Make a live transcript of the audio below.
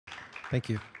Thank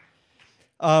you.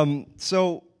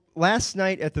 So last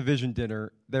night at the Vision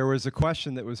Dinner, there was a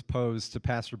question that was posed to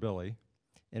Pastor Billy,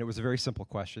 and it was a very simple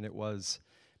question. It was,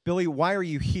 Billy, why are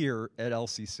you here at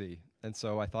LCC? And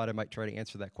so I thought I might try to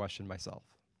answer that question myself.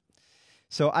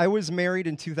 So I was married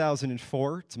in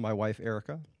 2004 to my wife,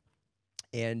 Erica,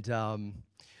 and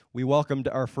we welcomed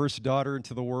our first daughter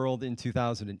into the world in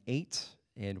 2008,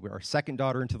 and our second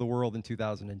daughter into the world in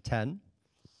 2010.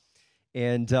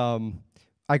 And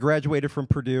I graduated from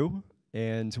Purdue,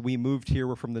 and we moved here.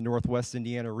 We're from the Northwest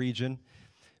Indiana region.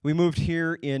 We moved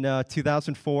here in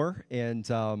 2004, and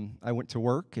I went to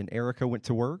work, and Erica went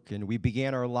to work, and we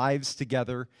began our lives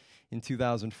together in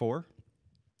 2004.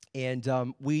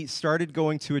 And we started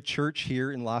going to a church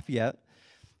here in Lafayette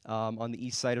on the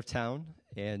east side of town,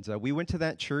 and we went to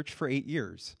that church for 8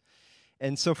 years.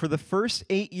 And so for the first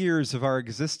 8 years of our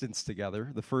existence together,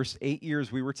 the first 8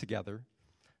 years we were together,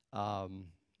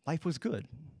 life was good.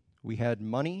 We had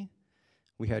money,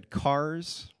 we had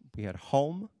cars, we had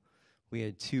home, we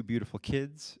had 2 beautiful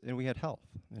kids, and we had health,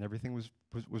 and everything was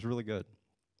really good.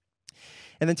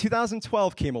 And then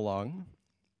 2012 came along,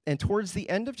 and towards the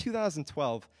end of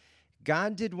 2012,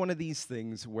 God did one of these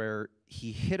things where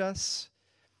he hit us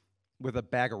with a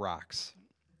bag of rocks.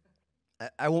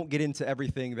 I won't get into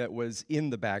everything that was in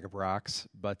the bag of rocks,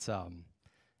 but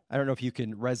I don't know if you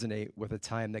can resonate with a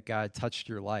time that God touched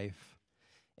your life,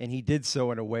 and he did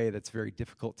so in a way that's very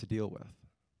difficult to deal with.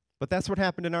 But that's what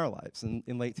happened in our lives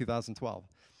in late 2012.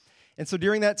 And so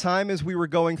during that time, as we were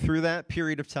going through that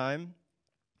period of time,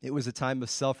 it was a time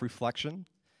of self-reflection.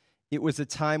 It was a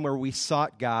time where we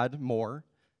sought God more,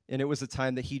 and it was a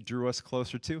time that he drew us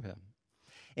closer to him.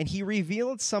 And he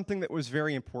revealed something that was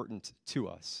very important to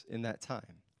us in that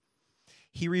time.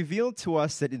 He revealed to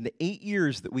us that in the 8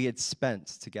 years that we had spent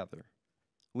together,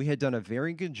 we had done a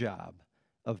very good job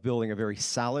of building a very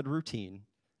solid routine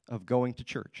of going to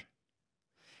church.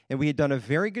 And we had done a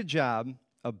very good job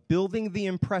of building the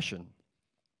impression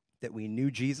that we knew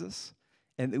Jesus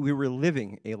and that we were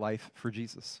living a life for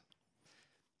Jesus.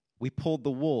 We pulled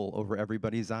the wool over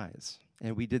everybody's eyes,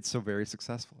 and we did so very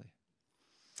successfully.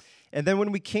 And then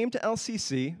when we came to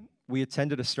LCC, we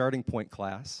attended a starting point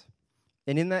class,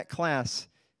 and in that class,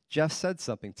 Jeff said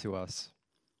something to us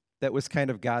that was kind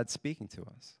of God speaking to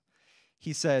us.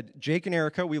 He said, Jake and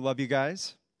Erica, we love you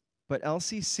guys, but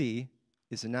LCC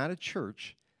is not a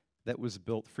church that was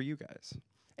built for you guys.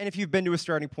 And if you've been to a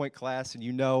starting point class and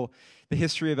you know the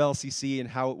history of LCC and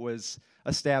how it was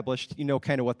established, you know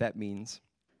kind of what that means.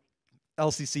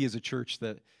 LCC is a church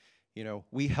that,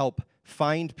 we help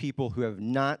find people who have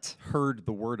not heard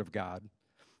the word of God,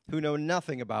 who know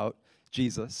nothing about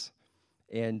Jesus,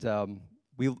 and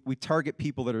we target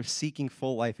people that are seeking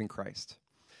full life in Christ.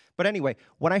 But anyway,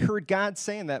 when I heard God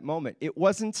say in that moment, it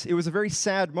was a very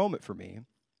sad moment for me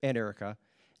and Erica,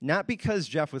 not because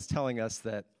Jeff was telling us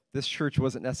that this church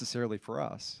wasn't necessarily for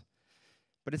us,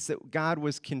 but it's that God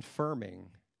was confirming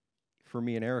for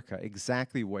me and Erica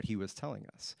exactly what he was telling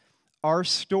us. Our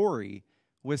story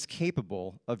was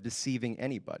capable of deceiving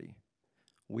anybody.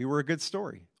 We were a good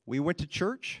story. We went to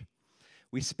church.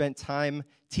 We spent time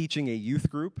teaching a youth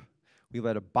group. We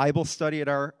led a Bible study at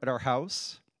our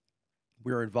house.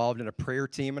 We were involved in a prayer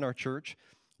team in our church.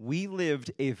 We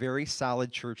lived a very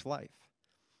solid church life.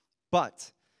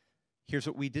 But here's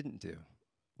what we didn't do.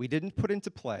 We didn't put into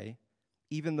play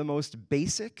even the most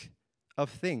basic of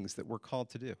things that we're called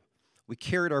to do. We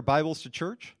carried our Bibles to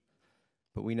church,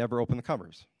 but we never opened the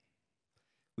covers.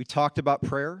 We talked about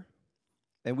prayer,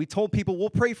 and we told people,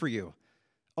 we'll pray for you.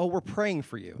 Oh, we're praying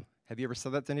for you. Have you ever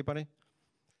said that to anybody?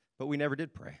 But we never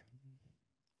did pray.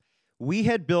 We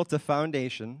had built a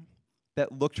foundation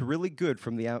that looked really good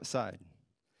from the outside.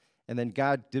 And then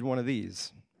God did one of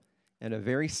these, and a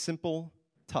very simple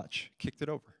touch kicked it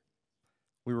over.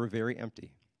 We were very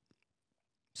empty.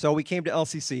 So we came to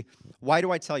LCC. Why do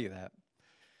I tell you that?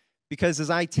 Because as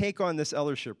I take on this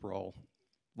eldership role,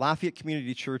 Lafayette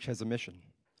Community Church has a mission,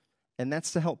 and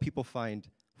that's to help people find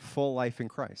full life in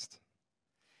Christ.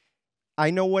 I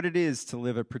know what it is to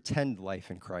live a pretend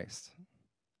life in Christ.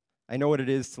 I know what it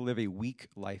is to live a weak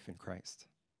life in Christ.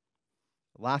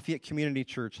 Lafayette Community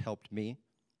Church helped me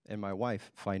and my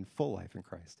wife find full life in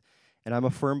Christ. And I'm a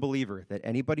firm believer that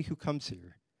anybody who comes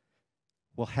here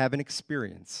will have an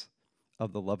experience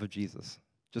of the love of Jesus,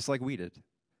 just like we did.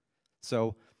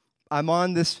 So I'm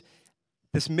on this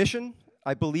mission.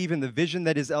 I believe in the vision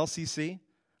that is LCC.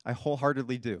 I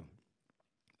wholeheartedly do.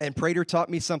 And Prater taught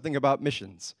me something about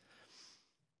missions.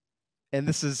 And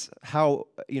this is how,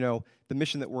 the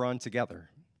mission that we're on together.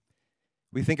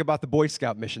 We think about the Boy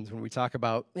Scout missions when we talk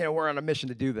about, we're on a mission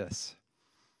to do this.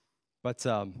 But,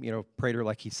 Prater,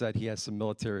 like he said, he has some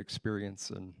military experience.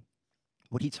 And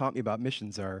what he taught me about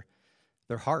missions are,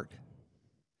 they're hard.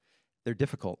 They're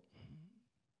difficult.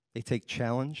 They take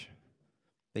challenge.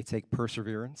 They take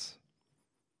perseverance.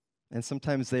 And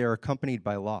sometimes they are accompanied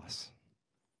by loss.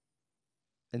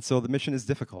 And so the mission is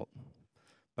difficult.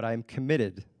 But I am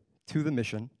committed to the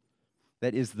mission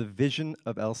that is the vision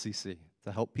of LCC,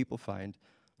 to help people find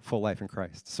full life in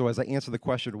Christ. So as I answer the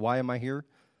question, why am I here?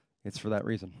 It's for that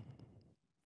reason.